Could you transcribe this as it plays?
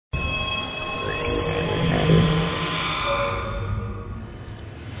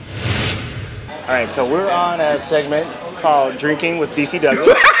All right, so we're on a segment called Drinking with DC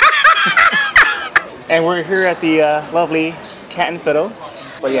Douglas. And we're here at the lovely Cat and Fiddle.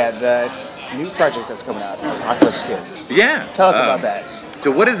 But yeah, the new project that's coming out, Octopus Kiss. Yeah. Tell us about that.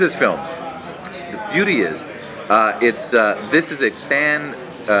 So what is this film? The beauty is, this is a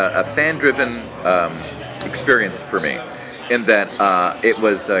fan-driven experience for me, in that it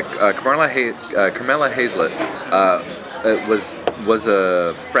was Carmela Hazlett was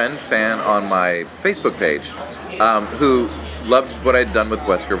a fan on my Facebook page who loved what I'd done with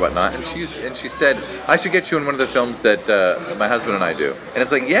Wesker and whatnot, and she said I should get you in one of the films that my husband and I do. And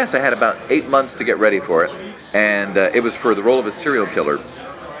it's like, yes, I had about 8 months to get ready for it, and it was for the role of a serial killer.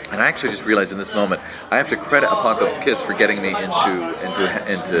 And I actually just realized in this moment I have to credit Apocalypse Kiss for getting me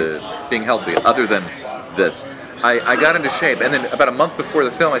into being healthy. Other than this, I got into shape, and then about a month before the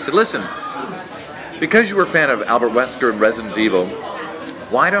film, I said, listen, because you were a fan of Albert Wesker and Resident Evil,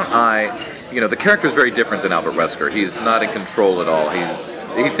 why don't I, the character is very different than Albert Wesker. He's not in control at all.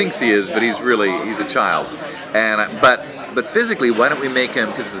 He thinks he is, but he's a child. But physically, why don't we make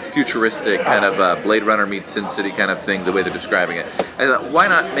him, because it's this futuristic kind of Blade Runner meets Sin City kind of thing, the way they're describing it. I thought, why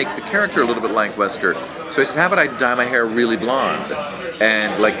not make the character a little bit like Wesker? So I said, how about I dye my hair really blonde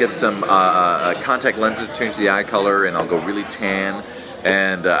and like get some contact lenses to change the eye color, and I'll go really tan.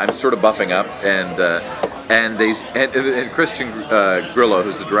 And I'm sort of buffing up, and Christian Grillo,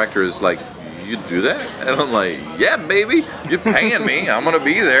 who's the director, is like, you do that? And I'm like, yeah, baby, you're paying me, I'm gonna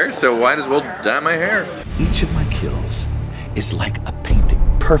be there, so why as well dye my hair? Each of my kills is like a painting,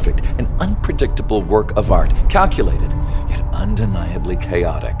 perfect, an unpredictable work of art, calculated, yet undeniably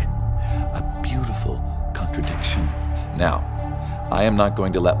chaotic. A beautiful contradiction. Now, I am not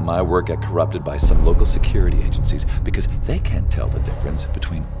going to let my work get corrupted by some local security agencies, because they can't tell the difference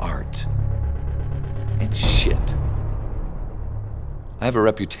between art and shit. I have a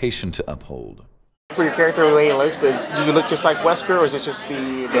reputation to uphold. For your character, the way he looks, do you look just like Wesker, or is it just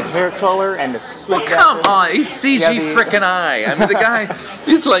the hair color and the slick back? Come on, he's CG frickin' eye. I mean, the guy,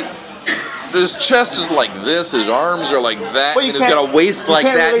 he's like, his chest is like this, his arms are like that, and he's got a waist like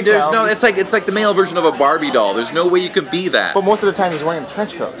that. Really There's no, it's like the male version of a Barbie doll. There's no way you can be that. But most of the time he's wearing a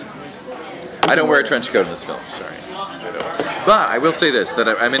trench coat. I don't wear a trench coat in this film, sorry. But I will say this, that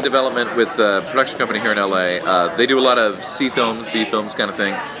I'm in development with a production company here in LA. They do a lot of C films, B films kind of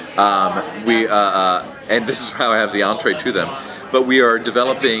thing. And this is how I have the entree to them. But we are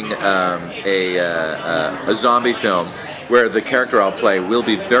developing a zombie film where the character I'll play will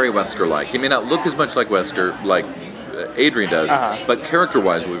be very Wesker-like. He may not look as much like Wesker, like Adrian does, but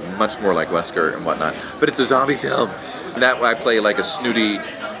character-wise will be much more like Wesker and whatnot. But it's a zombie film. And that I play like a snooty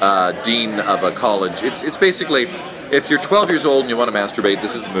dean of a college. It's basically, if you're 12 years old and you want to masturbate,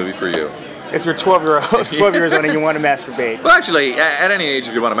 this is the movie for you. If you're 12 years old and you want to masturbate. Well, actually, at any age,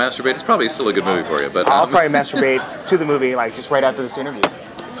 if you want to masturbate, it's probably still a good movie for you. But I'll probably masturbate to the movie, like just right after this interview.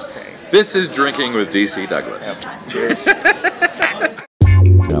 This is Drinking with DC Douglas. Yep. Cheers.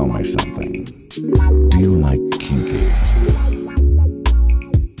 Tell me something. Do you like kinky?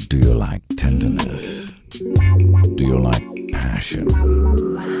 Do you like tenderness? Do you like passion?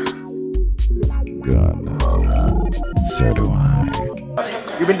 Good. So do I.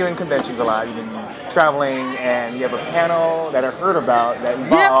 You've been doing conventions a lot. You've been traveling, and you have a panel that I've heard about that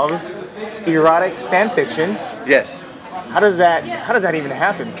involves erotic fan fiction. Yes. How does that even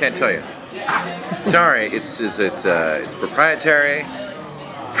happen? Can't tell you. Sorry, it's proprietary.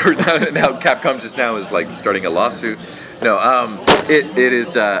 Now Capcom just now is like starting a lawsuit. No, it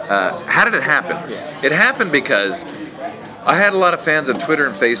is. How did it happen? Yeah. It happened because I had a lot of fans on Twitter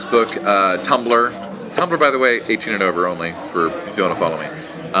and Facebook, Tumblr. Tumblr, by the way, 18 and over only, for if you want to follow me.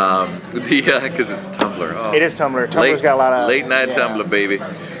 Because it's Tumblr. Oh, it is Tumblr. Tumblr's got a lot of late night Tumblr, baby.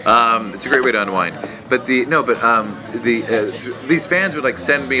 It's a great way to unwind. But these fans would like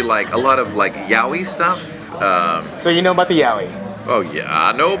send me like a lot of like yaoi stuff. So you know about the yaoi? Oh yeah,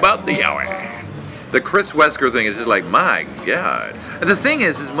 I know about the yaoi. The Chris Wesker thing is just like, my God. And the thing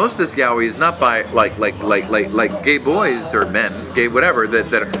is most of this yaoi is not by like gay boys or men, gay whatever.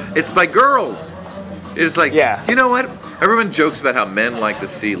 It's by girls. It's like, you know what? Everyone jokes about how men like to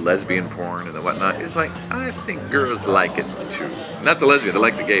see lesbian porn and whatnot. It's like, I think girls like it too. Not the lesbian, they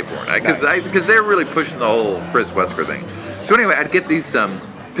like the gay porn. Because they're really pushing the whole Chris Wesker thing. So anyway, I'd get these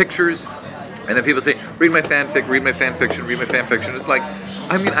pictures, and then people say, read my fanfic, read my fanfiction, read my fanfiction. It's like,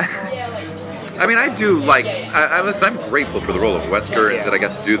 I mean, I do like, I'm grateful for the role of Wesker and that I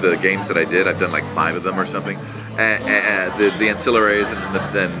got to do the games that I did. I've done like 5 of them or something. The ancillaries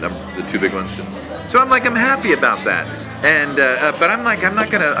and then the 2 big ones. So I'm happy about that. And but I'm not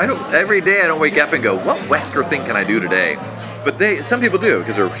gonna. Every day I don't wake up and go, what Wesker thing can I do today? But some people do,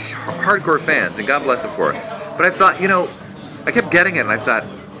 because they're hardcore fans, and God bless them for it. But I thought, you know, I kept getting it, and I thought,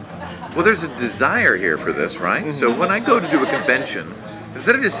 well, there's a desire here for this, right? Mm-hmm. So when I go to do a convention,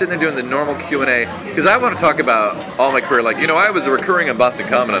 instead of just sitting there doing the normal Q&A, because I want to talk about all my career, like, you know, I was a recurring on Boston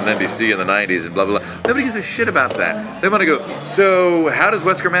Common on NBC in the 90s and blah, blah, blah. Nobody gives a shit about that. They want to go, so how does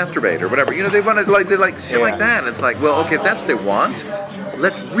Wesker masturbate or whatever? You know, they want to, like, they're like, shit like that. And it's like, well, okay, if that's what they want,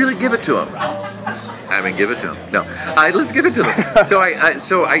 let's really give it to them. I mean, give it to them. No, let's give it to them. So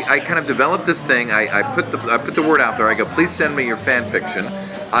I kind of developed this thing. I put the word out there. I go, please send me your fan fiction.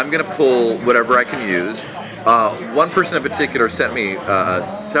 I'm going to pull whatever I can use. One person in particular sent me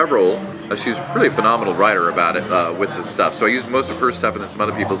several. She's really a phenomenal writer about it with the stuff. So I used most of her stuff and then some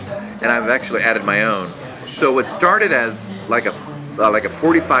other people's, and I've actually added my own. So what started as like a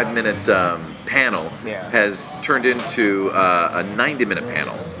 45-minute panel has turned into a 90-minute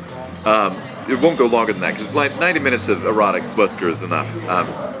panel. It won't go longer than that because like 90 minutes of erotic Wesker is enough.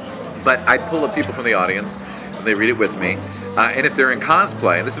 But I pull up people from the audience. They read it with me, and if they're in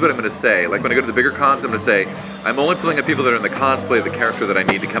cosplay, and this is what I'm going to say, like when I go to the bigger cons, I'm going to say, I'm only pulling up people that are in the cosplay of the character that I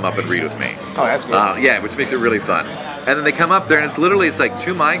need to come up and read with me. Oh, that's good. Yeah, which makes it really fun. And then they come up there, and it's like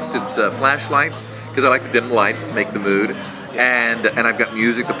 2 mics, it's flashlights, because I like to dim the lights, make the mood, and I've got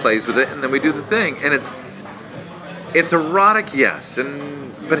music that plays with it, and then we do the thing, and it's erotic, yes,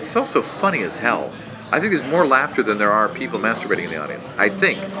 but it's also funny as hell. I think there's more laughter than there are people masturbating in the audience. I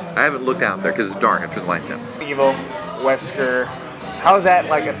think. I haven't looked out there because it's dark. I've turned the lights down. Evil, Wesker, how's that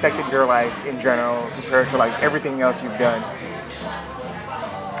like affected your life in general compared to like everything else you've done?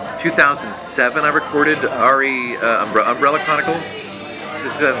 2007 I recorded RE Umbrella Chronicles. Was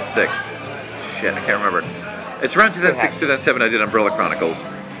it 2006? Shit, I can't remember. It's around 2006, 2007 I did Umbrella Chronicles.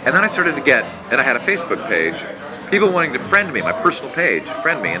 And then I started to get, and I had a Facebook page, people wanting to friend me, my personal page,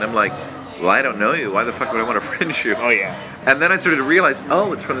 friend me, and I'm like, well, I don't know you. Why the fuck would I want to friend you? Oh, yeah. And then I started to realize,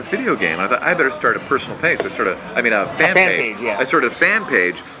 oh, it's from this video game. And I thought, I better start a personal page. So I started, a fan page. Yeah. I started a fan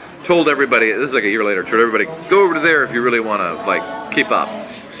page, told everybody, this is like a year later, told everybody, go over to there if you really want to, like, keep up.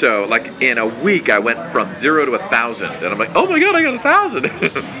 So, like, in a week, I went from 0 to 1,000. And I'm like, oh my God, I got 1,000.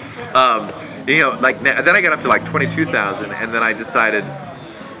 You know, like, then I got up to like 22,000. And then I decided,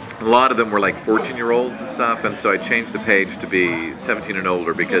 a lot of them were like 14-year-olds and stuff, and so I changed the page to be 17 and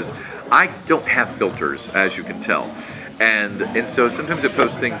older because I don't have filters, as you can tell. And so sometimes I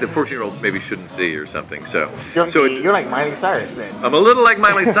post things that 14-year-olds maybe shouldn't see or something. So you're like Miley Cyrus then. I'm a little like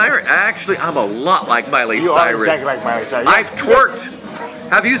Miley Cyrus. Actually, I'm a lot like Miley Cyrus. You are exactly like Miley Cyrus. I've twerked.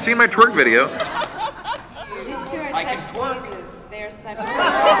 Have you seen my twerk video? These two are such teases. They are such teases.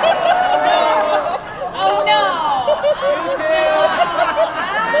 Oh no!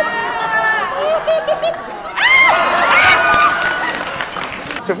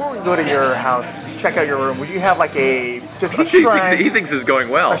 So if we were to go to your house, check out your room, would you have like a shrine? He thinks it's going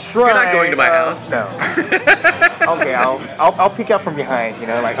well. A shrine. You're not going to my house. No. Okay, I'll peek out from behind. You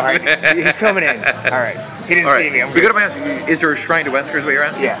know, like all right, he's coming in. All right, he didn't see me. We go to my house. Is there a shrine to Wesker? Is what you're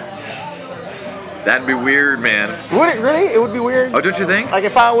asking? Yeah. That'd be weird, man. Would it really? It would be weird. Oh, don't you think? Like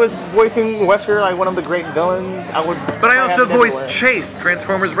if I was voicing Wesker, like one of the great villains, I would. But I also voiced Chase,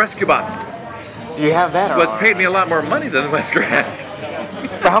 Transformers Rescue Bots. Do you have that? Well, it's paid me a lot more money than Wesker has.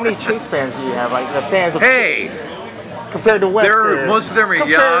 But how many Chase fans do you have? Like the fans of compared to Wesker. Most of them are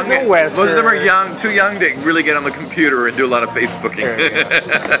young. Most of them are young, too young to really get on the computer and do a lot of Facebooking.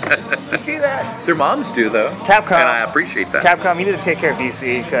 You see that? Their moms do, though. Capcom. And I appreciate that. Capcom, you need to take care of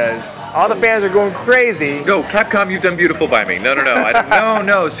DC because all the fans are going crazy. No, Capcom, you've done beautiful by me. No.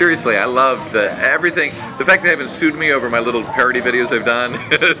 No, seriously, I love everything. The fact that they haven't sued me over my little parody videos I've done,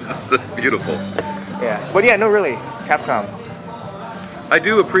 it's beautiful. Yeah, but yeah, no, really, Capcom. I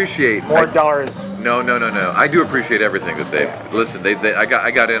do appreciate more dollars. No. I do appreciate everything that they've listened. I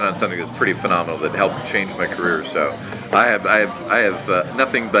got in on something that's pretty phenomenal that helped change my career. So I have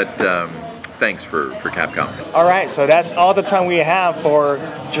nothing but thanks for Capcom. All right, so that's all the time we have for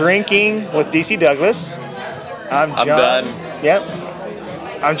drinking with DC Douglas. I'm done. Yep.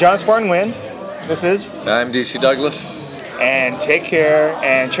 I'm John Spartan Nguyen. I'm DC Douglas. And take care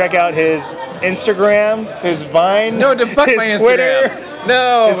and check out his Instagram, his Vine, no, fuck his my Twitter, Instagram.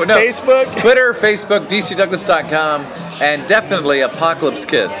 No, Facebook. Twitter, Facebook, DCDouglas.com, and definitely Apocalypse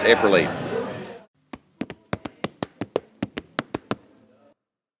Kiss, April 8th.